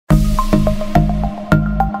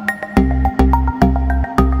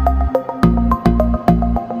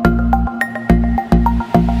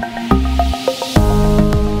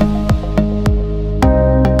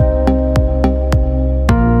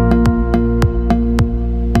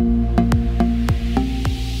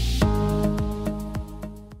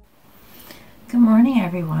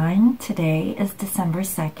Today is December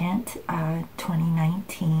 2nd,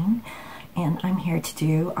 2019, and I'm here to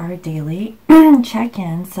do our daily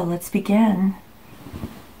check-in, so let's begin.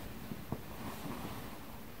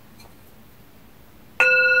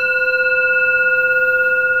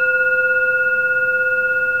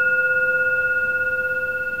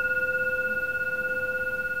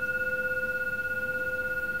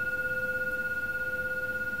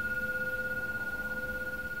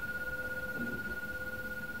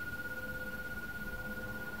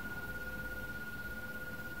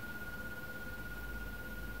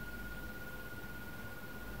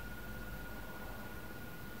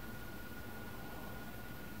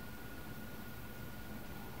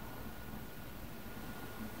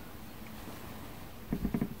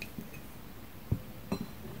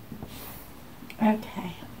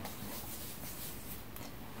 Okay,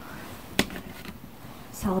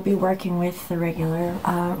 so I'll be working with the regular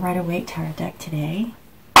Rider-Waite tarot deck today.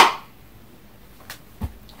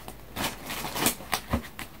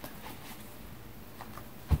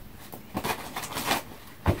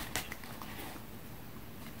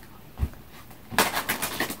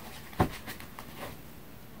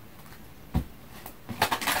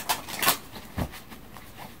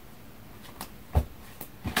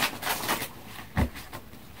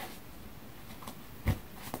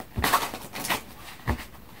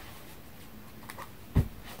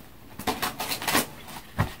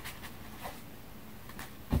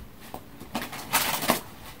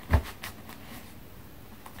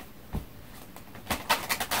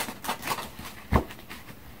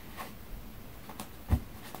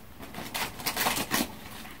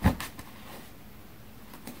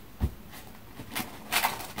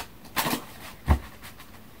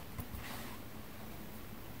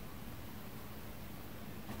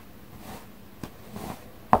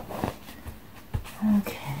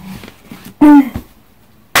 Okay.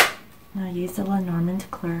 I'll use the Lenormand to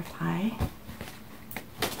clarify.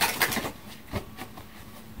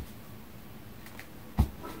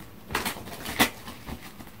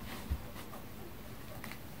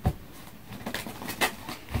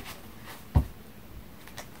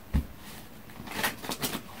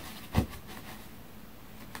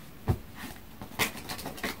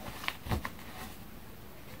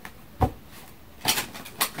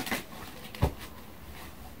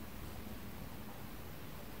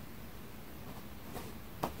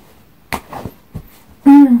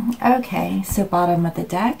 Okay, so bottom of the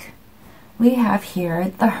deck, we have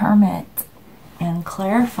here the Hermit, and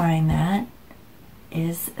clarifying that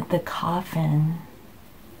is the Coffin.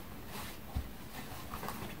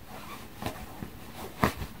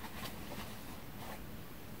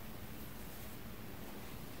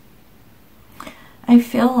 I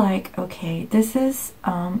feel like, okay, this is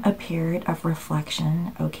a period of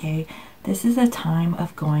reflection, okay? This is a time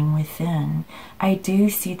of going within. I do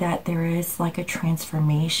see that there is like a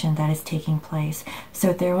transformation that is taking place.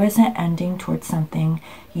 So there was an ending towards something,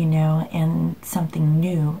 you know, and something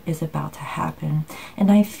new is about to happen.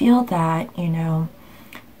 And I feel that, you know,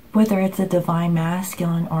 whether it's a divine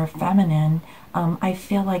masculine or feminine, I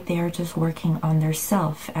feel like they are just working on their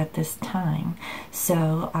self at this time.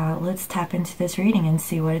 So let's tap into this reading and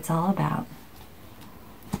see what it's all about.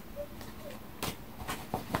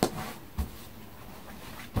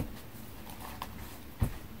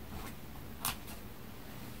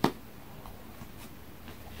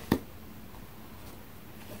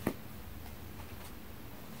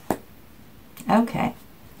 Okay,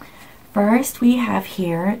 first we have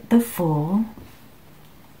here the Fool.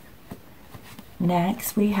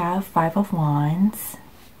 Next we have Five of Wands.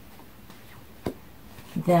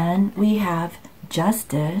 Then we have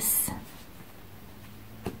Justice.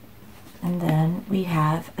 And then we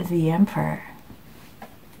have the Emperor.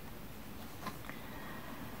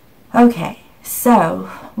 Okay, so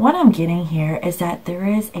what I'm getting here is that there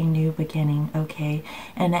is a new beginning, okay?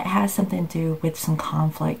 And it has something to do with some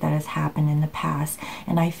conflict that has happened in the past.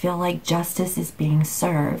 And I feel like justice is being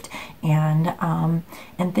served. And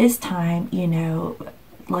this time, you know,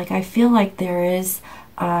 like I feel like there is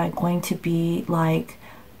going to be like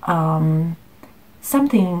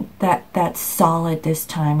something that's solid this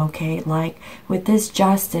time, okay? Like with this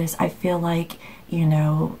justice, I feel like, you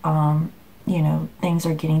know, things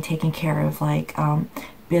are getting taken care of, like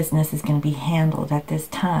business is going to be handled at this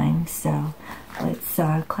time. So let's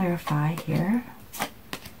clarify here.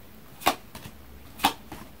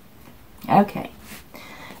 Okay,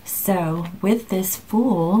 so with this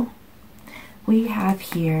Fool, we have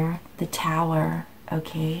here the Tower,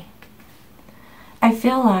 okay? I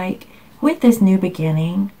feel like with this new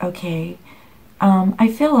beginning, okay, I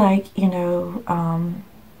feel like, you know,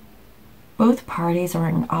 both parties are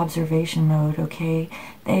in observation mode, okay?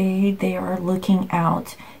 They are looking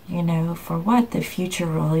out, you know, for what the future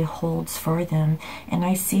really holds for them. And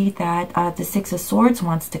I see that the Six of Swords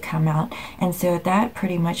wants to come out, and so that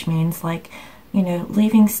pretty much means, like, you know,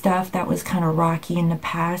 leaving stuff that was kind of rocky in the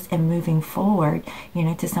past and moving forward, you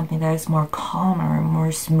know, to something that is more calmer and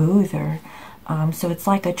more smoother. So it's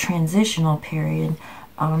like a transitional period.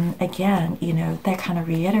 Again, you know, that kind of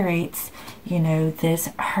reiterates, you know, this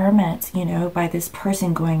Hermit, you know, by this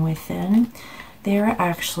person going within, they're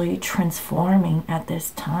actually transforming at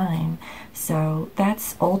this time. So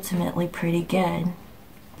that's ultimately pretty good.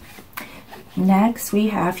 Next, we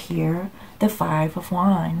have here the Five of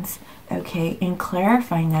Wands. Okay, and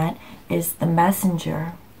clarifying that is the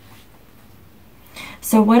Messenger.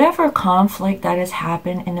 So whatever conflict that has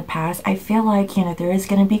happened in the past, I feel like, you know, there is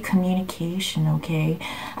going to be communication, okay?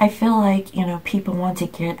 I feel like, you know, people want to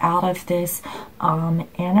get out of this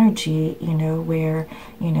energy, you know, where,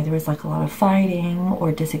 you know, there was like a lot of fighting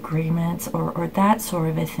or disagreements or that sort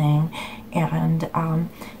of a thing. And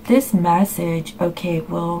this message, okay,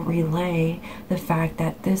 will relay the fact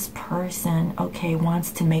that this person, okay,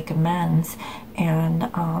 wants to make amends,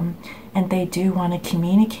 and they do want to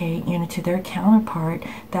communicate, you know, to their counterpart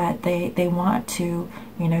that they want to,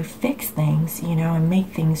 you know, fix things, you know, and make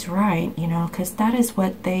things right, you know, because that is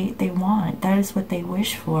what they want. That is what they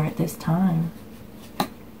wish for at this time.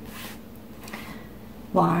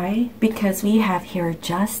 Why? Because we have here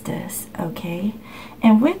Justice, okay?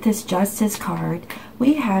 And with this Justice card,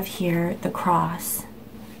 we have here the Cross.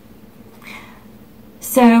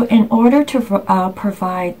 So in order to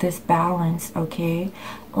provide this balance, okay,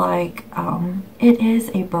 like it is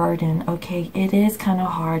a burden, okay, it is kind of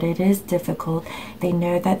hard, it is difficult. They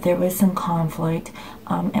know that there was some conflict,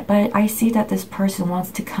 but I see that this person wants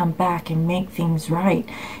to come back and make things right.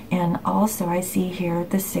 And also I see here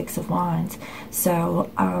the Six of Wands. So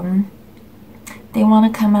they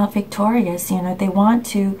want to come out victorious, you know, they want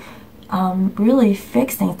to really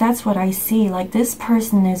fix things. That's what I see. Like, this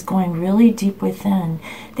person is going really deep within.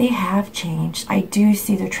 They have changed. I do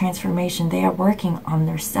see the transformation. They are working on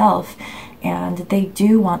their self, and they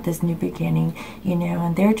do want this new beginning, you know,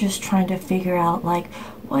 and they're just trying to figure out, like,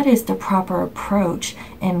 what is the proper approach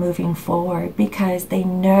in moving forward, because they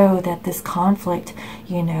know that this conflict,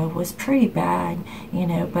 you know, was pretty bad, you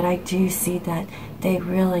know, but I do see that they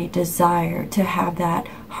really desire to have that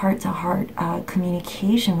heart-to-heart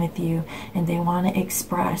communication with you, and they want to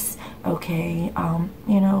express, okay,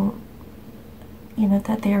 you know,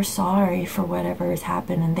 that they are sorry for whatever has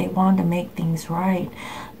happened, and they want to make things right,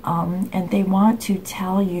 and they want to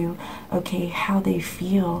tell you, okay, how they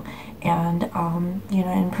feel, and you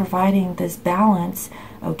know, in providing this balance,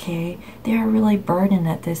 okay, they are really burdened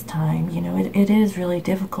at this time, you know, it is really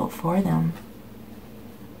difficult for them.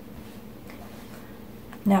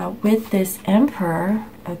 Now, with this Emperor,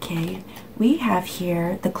 okay, we have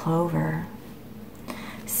here the Clover.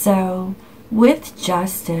 So with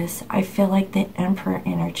Justice, I feel like the Emperor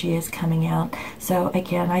energy is coming out. So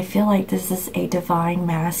again, I feel like this is a divine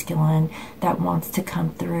masculine that wants to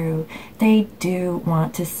come through. They do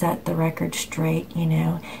want to set the record straight, you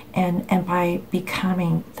know, and by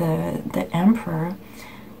becoming the Emperor,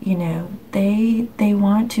 you know, they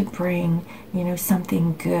want to bring, you know,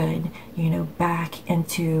 something good, you know, back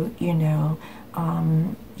into, you know,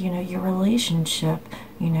 your relationship,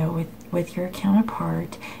 you know, with your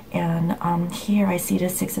counterpart. And here I see the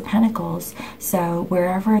Six of Pentacles. So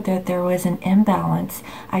wherever that there was an imbalance,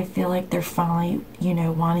 I feel like they're finally, you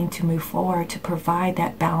know, wanting to move forward to provide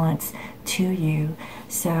that balance to you.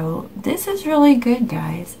 So this is really good,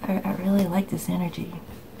 guys. I really like this energy.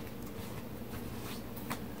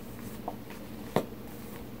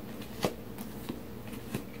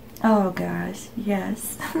 Oh gosh,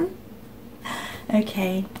 yes.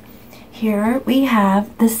 Okay, here we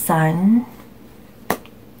have the Sun,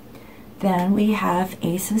 then we have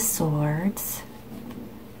Ace of Swords,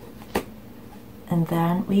 and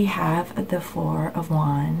then we have the Four of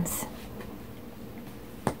Wands.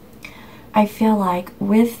 I feel like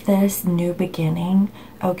with this new beginning,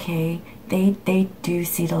 okay, they do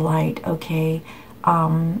see the light, okay.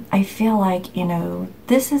 I feel like, you know,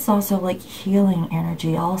 this is also like healing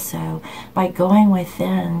energy also. By going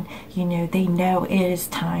within, you know, they know it is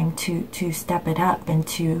time to step it up and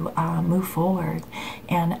to move forward.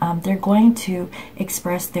 And they're going to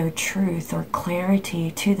express their truth or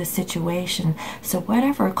clarity to the situation. So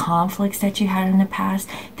whatever conflicts that you had in the past,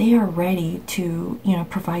 they are ready to, you know,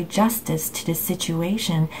 provide justice to the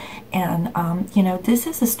situation. And, you know, this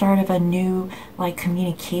is the start of a new, like,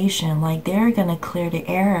 communication. Like, they're going to clear the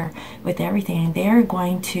air with everything. And they're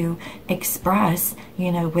going to express,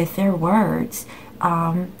 you know, with their words,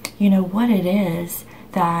 you know, what it is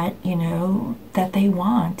that, you know, that they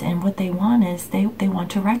want. And what they want is they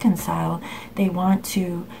want to reconcile. They want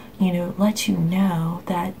to, you know, let you know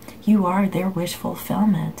that you are their wish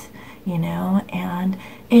fulfillment, you know, and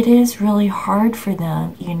it is really hard for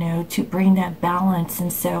them, you know, to bring that balance.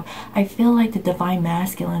 And so I feel like the divine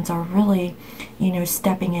masculines are really, you know,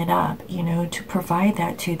 stepping it up, you know, to provide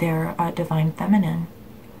that to their divine feminine.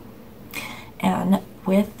 And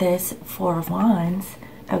with this Four of Wands,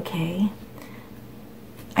 okay,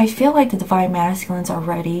 I feel like the divine masculines are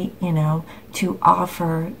ready, you know, to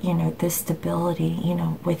offer, you know, this stability, you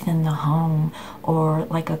know, within the home, or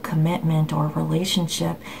like a commitment or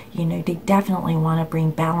relationship. You know, they definitely want to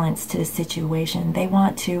bring balance to the situation. They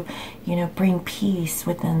want to, you know, bring peace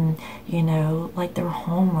within, you know, like their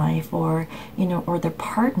home life, or, you know, or their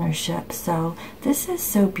partnership. So this is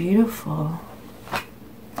so beautiful.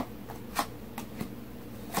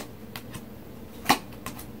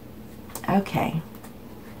 Okay.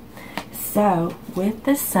 So, with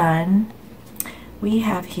the Sun, we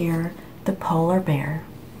have here the polar bear.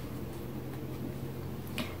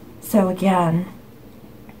 So again,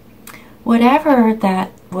 whatever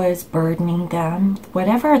that was burdening them,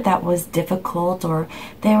 whatever that was difficult, or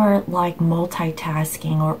they were like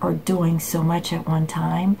multitasking or doing so much at one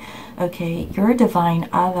time, okay, your divine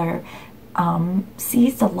other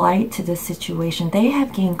sees the light to the situation. They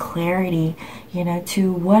have gained clarity, you know,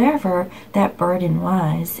 to whatever that burden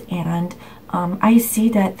was. And I see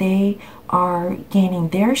that they are gaining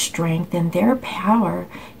their strength and their power,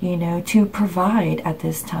 you know, to provide at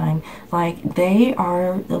this time. Like they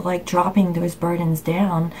are like dropping those burdens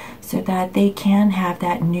down so that they can have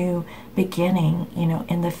that new beginning, you know,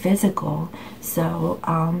 in the physical. So,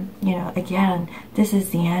 you know, again, this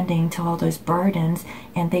is the ending to all those burdens,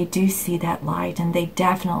 and they do see that light, and they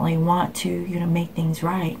definitely want to, you know, make things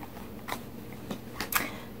right.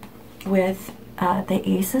 With the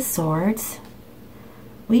Ace of Swords,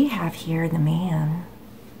 we have here the Man.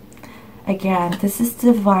 Again, this is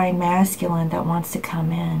the divine masculine that wants to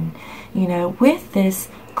come in, you know, with this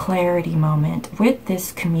clarity moment, with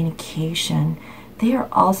this communication. They are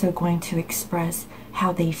also going to express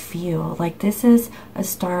how they feel. Like this is a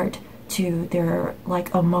start to their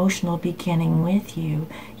like emotional beginning with you.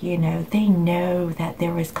 You know, they know that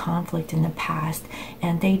there was conflict in the past,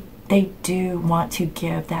 and they do want to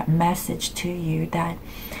give that message to you that,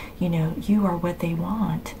 you know, you are what they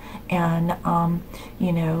want. And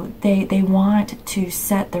you know, they want to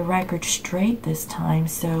set the record straight this time.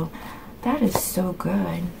 So that is so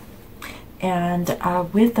good. And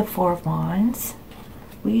with the Four of Wands,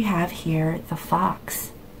 we have here the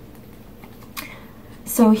Fox.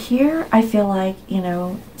 So here I feel like, you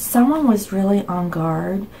know, someone was really on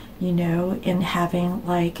guard, you know, in having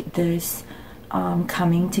like this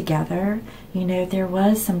coming together. You know, there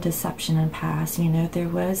was some deception in the past, you know, there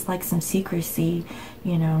was like some secrecy,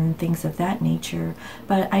 you know, and things of that nature.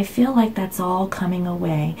 But I feel like that's all coming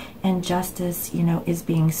away, and justice, you know, is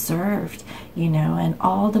being served, you know, and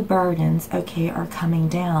all the burdens, okay, are coming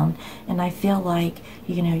down. And I feel like,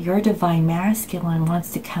 you know, your divine masculine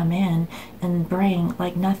wants to come in and bring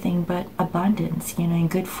like nothing but abundance, you know, and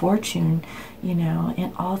good fortune, you know,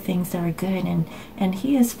 and all things that are good. And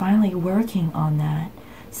he is finally working on that.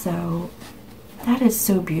 So that is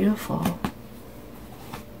so beautiful.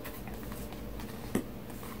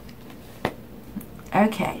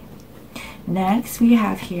 Okay, next we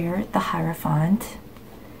have here the Hierophant,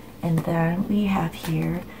 and then we have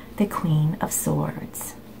here the Queen of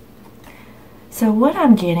Swords. So what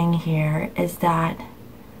I'm getting here is that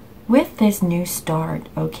with this new start,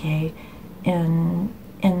 okay, in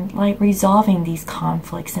like resolving these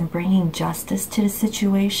conflicts and bringing justice to the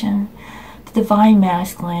situation, the divine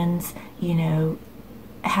masculines, you know,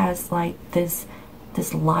 has like this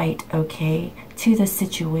light, okay, to the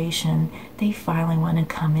situation. They finally want to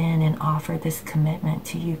come in and offer this commitment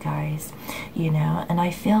to you guys, you know. And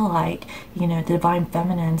I feel like, you know, the divine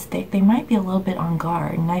feminines, they might be a little bit on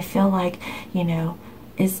guard. And I feel like, you know,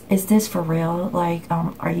 is this for real? Like,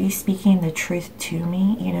 are you speaking the truth to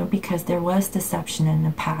me? You know, because there was deception in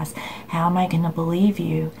the past. How am I going to believe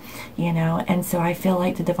you? You know, and so I feel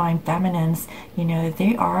like the divine feminines, you know,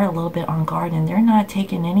 they are a little bit on guard, and they're not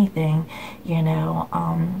taking anything, you know,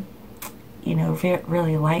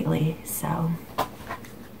 really lightly. So,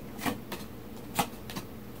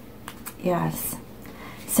 yes.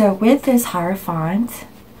 So with this Hierophant,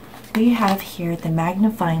 we have here the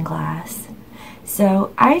magnifying glass.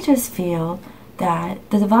 So I just feel that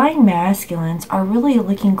the divine masculines are really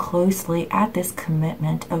looking closely at this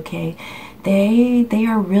commitment, okay? They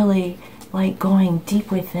are really like going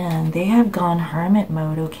deep within. They have gone hermit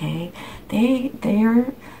mode, okay?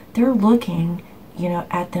 They're looking, you know,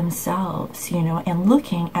 at themselves, you know, and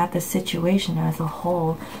looking at the situation as a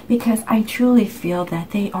whole, because I truly feel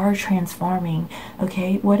that they are transforming,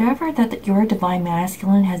 okay? Whatever that your divine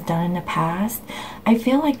masculine has done in the past, I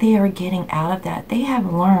feel like they are getting out of that. They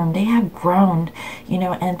have learned, they have grown, you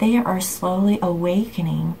know, and they are slowly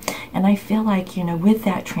awakening. And I feel like, you know, with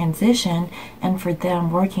that transition and for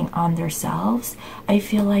them working on themselves, I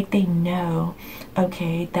feel like they know,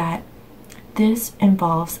 okay, that this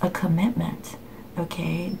involves a commitment.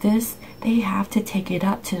 Okay, they have to take it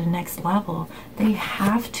up to the next level. They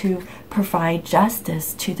have to provide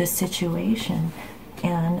justice to the situation,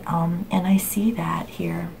 and I see that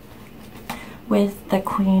here with the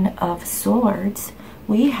Queen of Swords.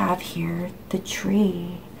 We have here the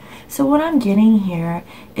tree. So what I'm getting here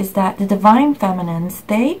is that the divine feminines,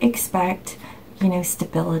 they expect, you know,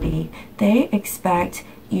 stability. They expect,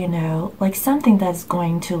 you know, like something that's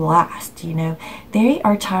going to last, you know. They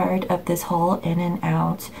are tired of this whole in and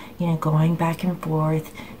out, you know, going back and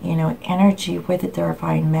forth, you know, energy with the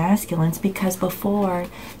divine masculines, because before,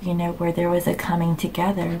 you know, where there was a coming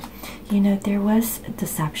together, you know, there was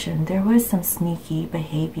deception, there was some sneaky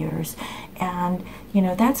behaviors, and, you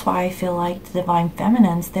know, that's why I feel like the divine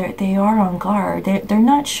feminines, they are on guard. They're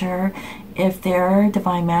not sure if their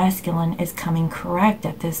divine masculine is coming correct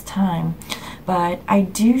at this time. But I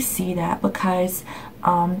do see that because,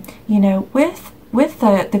 you know, with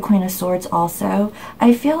the Queen of Swords also,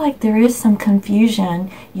 I feel like there is some confusion,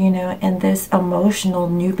 you know, in this emotional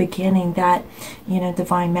new beginning that, you know,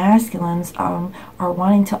 divine masculines are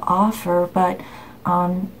wanting to offer. But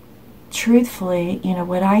truthfully, you know,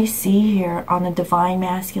 what I see here on the divine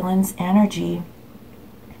masculine's energy,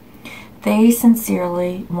 they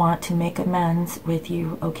sincerely want to make amends with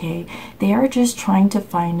you, okay? They are just trying to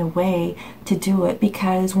find a way to do it,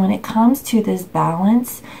 because when it comes to this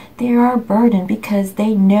balance, they are burdened because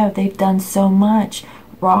they know they've done so much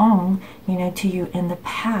wrong, you know, to you in the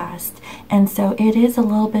past. And so it is a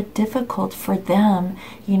little bit difficult for them,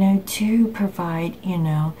 you know, to provide, you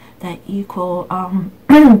know, that equal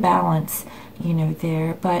balance, you know,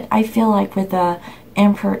 there. But I feel like with the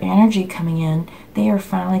Emperor energy coming in, they are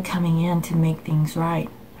finally coming in to make things right.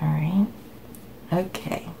 All right.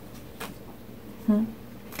 Okay.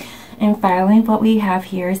 And finally, what we have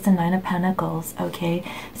here is the Nine of Pentacles. Okay.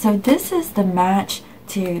 So this is the match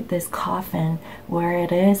to this coffin, where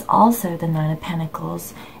it is also the Nine of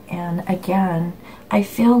Pentacles. And again, I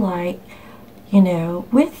feel like, you know,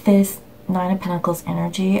 with this Nine of Pentacles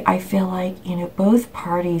energy, I feel like, you know, both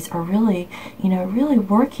parties are really, you know, really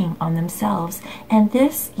working on themselves. And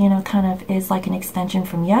this, you know, kind of is like an extension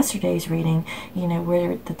from yesterday's reading, you know,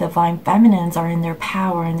 where the divine feminines are in their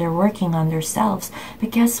power and they're working on themselves.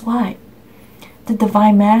 But guess what? The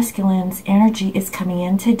divine masculine's energy is coming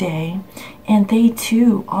in today, and they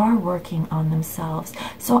too are working on themselves.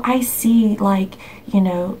 So I see, like, you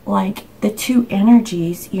know, like the two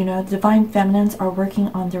energies, you know, the divine feminines are working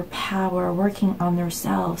on their power, working on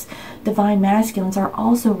themselves. Divine masculines are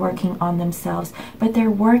also working on themselves, but they're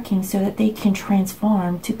working so that they can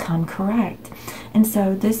transform to come correct. And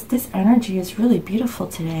so this energy is really beautiful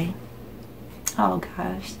today. Oh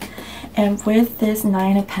gosh. And with this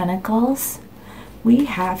Nine of Pentacles, we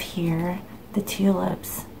have here the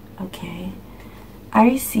tulips, okay?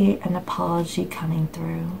 I see an apology coming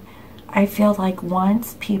through. I feel like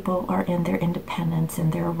once people are in their independence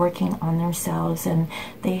and they're working on themselves and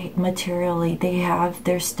they materially, they have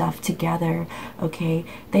their stuff together, okay,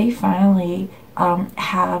 they finally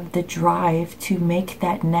have the drive to make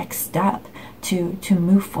that next step, to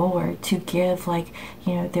move forward, to give, like,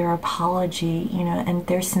 you know, their apology, you know, and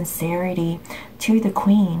their sincerity to the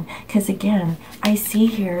Queen. Because again, I see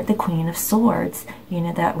here the Queen of Swords, you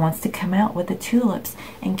know, that wants to come out with the tulips.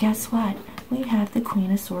 And guess what? We have the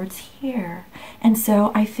Queen of Swords here. And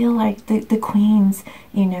so I feel like the queens,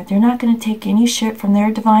 you know, they're not going to take any shit from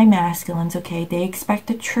their divine masculines, okay? They expect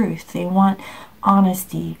the truth. They want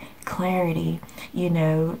honesty, clarity, you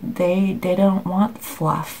know, they don't want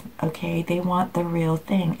fluff, okay? They want the real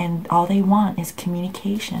thing, and all they want is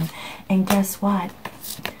communication. And guess what?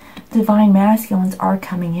 Divine masculines are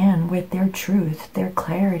coming in with their truth, their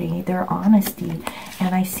clarity, their honesty.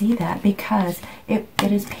 And I see that because it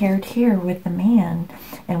is paired here with the man.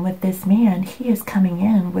 And with this man, he is coming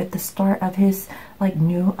in with the start of his, like,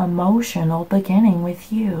 new emotional beginning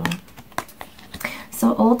with you.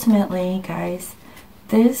 So ultimately, guys,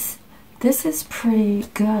 this this is pretty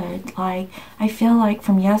good. Like, I feel like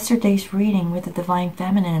from yesterday's reading with the Divine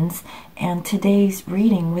Feminines and today's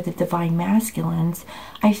reading with the Divine Masculines,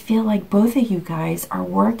 I feel like both of you guys are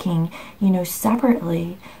working, you know,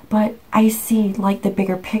 separately. But I see, like, the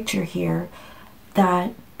bigger picture here,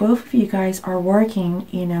 that both of you guys are working,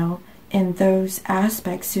 you know, in those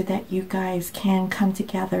aspects so that you guys can come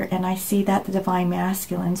together. And I see that the Divine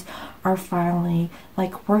Masculines are finally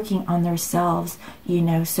like working on themselves, you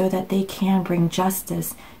know, so that they can bring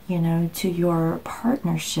justice, you know, to your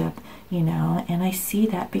partnership, you know. And I see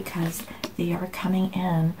that because they are coming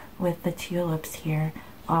in with the tulips here,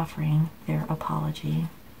 offering their apology.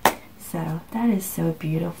 So that is so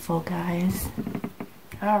beautiful, guys.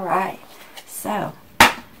 All right, so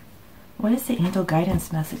what is the angel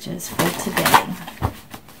guidance messages for today?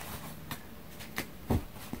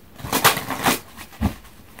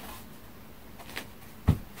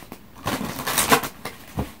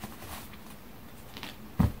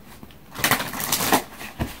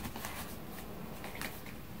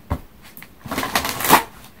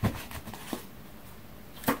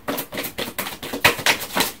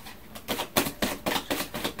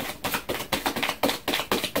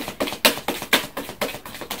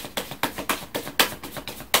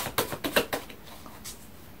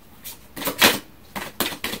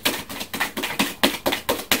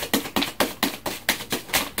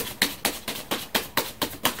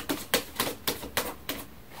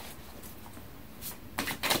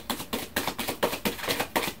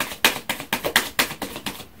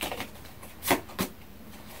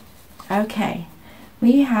 Okay,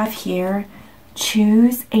 we have here,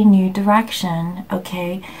 choose a new direction.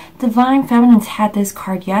 Okay, Divine Feminines had this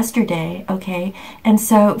card yesterday. Okay, and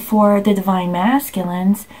so for the Divine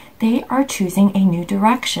Masculines, they are choosing a new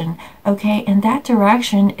direction. Okay, and that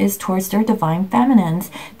direction is towards their Divine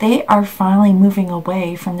Feminines. They are finally moving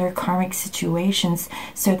away from their karmic situations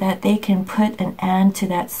so that they can put an end to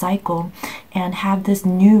that cycle and have this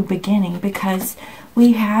new beginning, because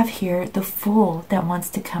we have here the Fool that wants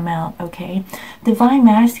to come out. Okay, Divine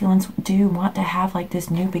Masculines do want to have like this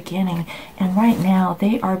new beginning, and right now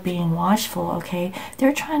they are being watchful. Okay,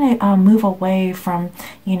 they're trying to move away from,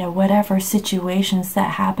 you know, whatever situations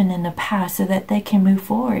that happened in the past so that they can move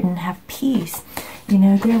forward and have peace. You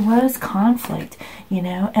know, there was conflict, you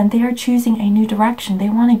know, and they are choosing a new direction. They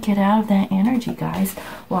want to get out of that energy, guys.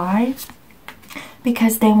 Why?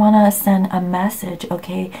 Because they want to send a message.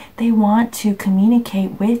 Okay, they want to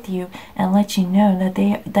communicate with you and let you know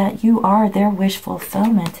that you are their wish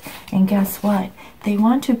fulfillment. And guess what? They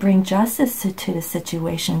want to bring justice to the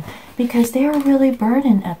situation, because they are really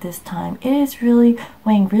burdened at this time. It is really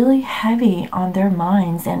weighing really heavy on their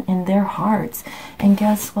minds and in their hearts. And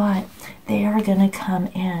guess what? They are going to come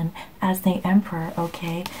in as the Emperor,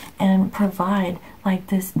 okay, and provide like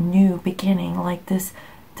this new beginning, like this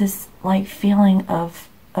like feeling of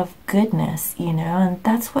goodness, you know. And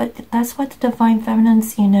that's what the Divine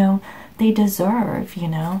Feminines, you know, they deserve, you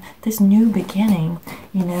know, this new beginning.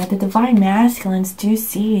 You know, the Divine Masculines do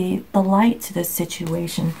see the light to this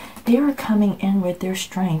situation. They are coming in with their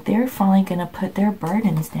strength. They're finally going to put their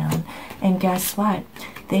burdens down. And guess what?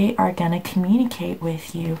 They are going to communicate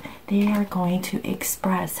with you. They are going to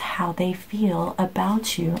express how they feel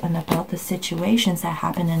about you and about the situations that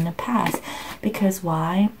happened in the past. Because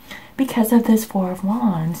why? Because of this Four of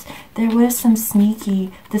Wands, there was some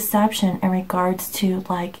sneaky deception in regards to,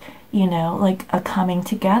 like, you know, like a coming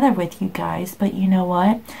together with you guys. But you know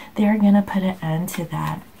what? They're going to put an end to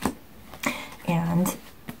that. And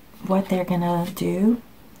what they're going to do,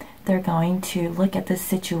 they're going to look at this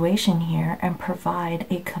situation here and provide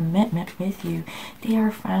a commitment with you. They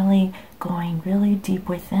are finally going really deep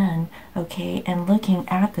within, okay, and looking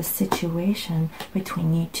at the situation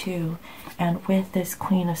between you two. And with this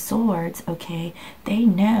Queen of Swords, okay, they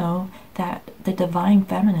know that the Divine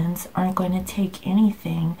Feminines aren't going to take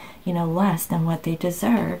anything, you know, less than what they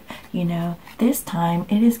deserve. You know, this time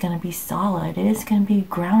it is going to be solid. It is going to be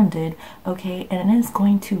grounded, okay, and it is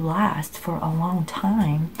going to last for a long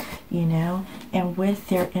time, you know. And with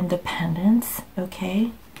their independence,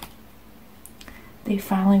 okay, they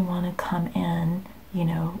finally want to come in, you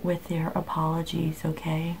know, with their apologies,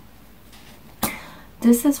 okay.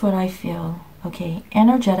 This is what I feel, okay,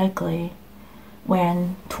 energetically.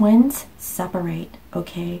 When twins separate,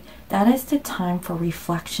 okay, that is the time for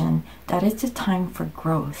reflection. That is the time for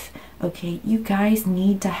growth, okay. You guys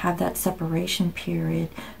need to have that separation period,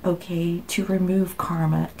 okay, to remove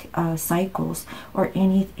karmic cycles or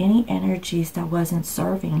any energies that wasn't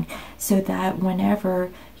serving, so that whenever,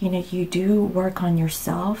 you know, you do work on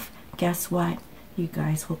yourself, guess what? You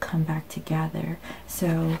guys will come back together.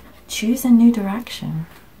 So choose a new direction.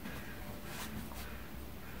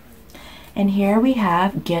 And here we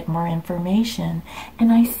have get more information.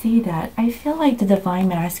 And I see that. I feel like the divine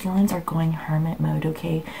masculines are going hermit mode,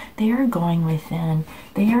 okay? They are going within.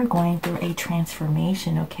 They are going through a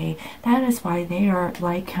transformation, okay? That is why they are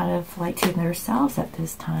like kind of like to themselves at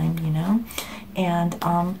this time, you know?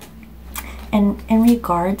 And in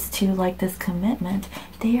regards to like this commitment,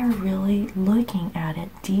 they are really looking at it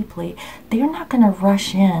deeply. They're not going to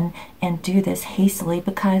rush in and do this hastily,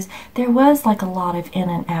 because there was like a lot of in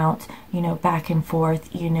and out, you know, back and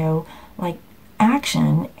forth, you know, like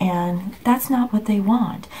action, and that's not what they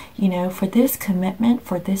want, you know, for this commitment,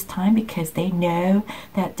 for this time, because they know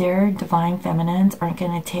that their divine feminines aren't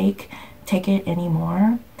going to take it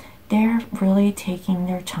anymore. They're really taking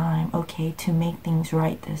their time, okay, to make things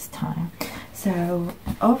right this time. So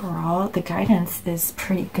overall, the guidance is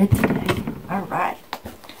pretty good today. All right.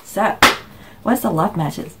 So what's the love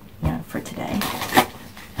message, you know, for today?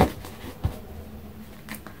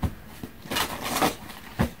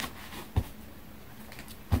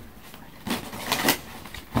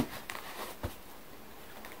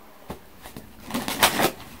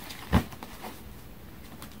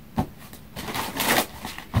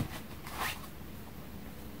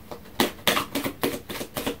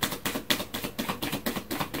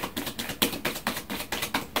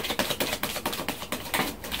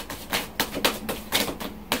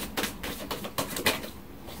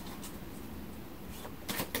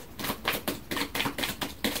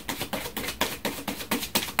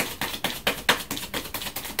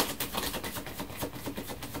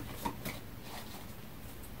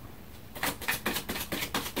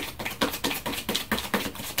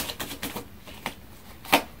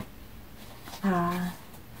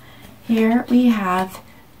 Here we have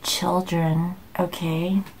children,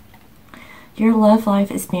 okay? Your love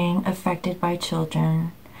life is being affected by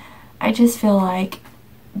children. I just feel like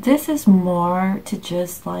this is more to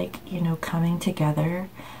just like, you know, coming together.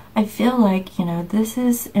 I feel like, you know, this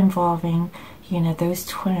is involving, you know, those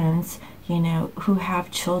twins, you know, who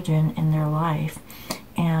have children in their life.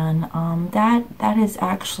 And that is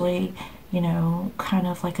actually, you know, kind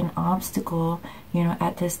of like an obstacle, you know,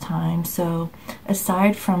 at this time. So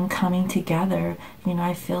aside from coming together, you know,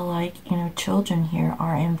 I feel like, you know, children here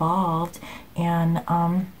are involved. And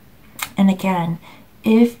again,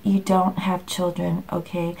 if you don't have children,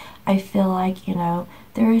 okay, I feel like, you know,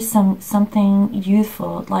 there is something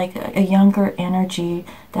youthful, like a younger energy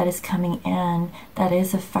that is coming in that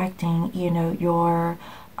is affecting, you know, your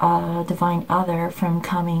divine other from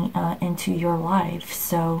coming into your life.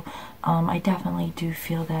 So I definitely do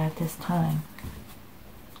feel that at this time.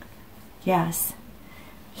 Yes.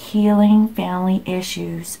 Healing family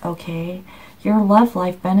issues, okay? Your love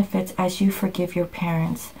life benefits as you forgive your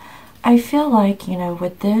parents. I feel like, you know,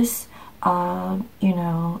 with this,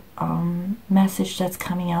 message that's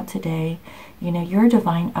coming out today, you know, your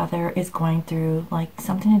divine other is going through like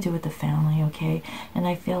something to do with the family, okay? And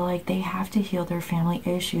I feel like they have to heal their family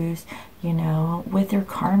issues, you know, with their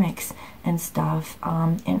karmics and stuff,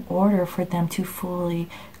 in order for them to fully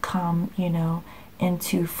come, you know,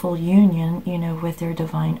 into full union, you know, with their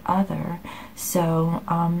divine other. So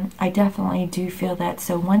I definitely do feel that.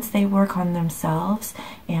 So once they work on themselves,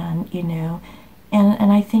 and you know,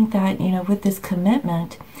 and I think that, you know, with this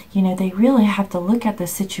commitment, you know, they really have to look at the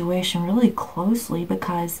situation really closely,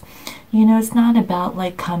 because, you know, it's not about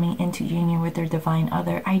like coming into union with their divine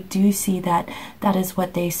other. I do see that that is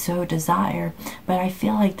what they so desire, but I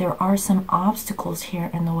feel like there are some obstacles here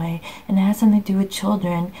in the way, and it has something to do with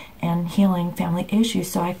children and healing family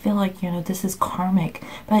issues. So I feel like, you know, this is karmic,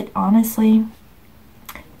 but honestly,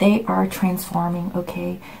 they are transforming,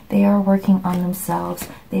 okay? They are working on themselves.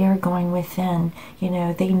 They are going within. You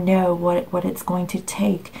know, they know what it's going to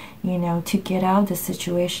take, you know, to get out of the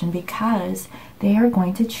situation, because they are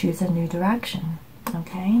going to choose a new direction,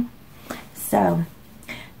 okay? So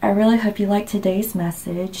I really hope you liked today's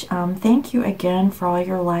message. Thank you again for all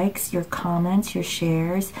your likes, your comments, your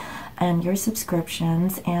shares, and your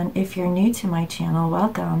subscriptions. And if you're new to my channel,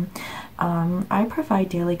 welcome. I provide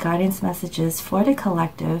daily guidance messages for the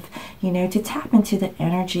collective, you know, to tap into the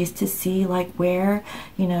energies to see like where,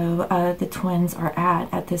 you know, the twins are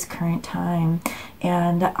at this current time.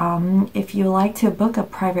 And if you like to book a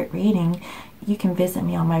private reading, you can visit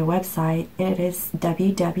me on my website. It is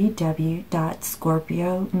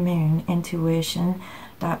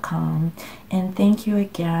www.scorpiomoonintuition.com. And thank you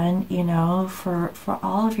again, you know, for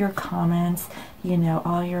all of your comments, you know,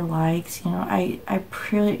 all your likes. You know, I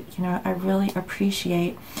really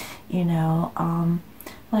appreciate, you know,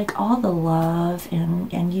 like all the love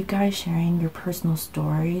and you guys sharing your personal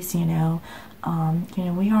stories,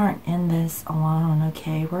 we aren't in this alone,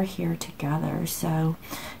 okay? We're here together. So,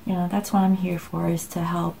 that's what I'm here for, is to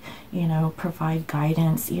help, provide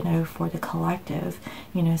guidance, for the collective,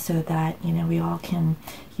 so that, we all can,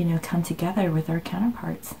 come together with our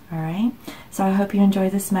counterparts, all right? So I hope you enjoy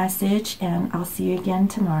this message, and I'll see you again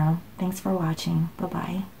tomorrow. Thanks for watching.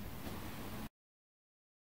 Bye-bye.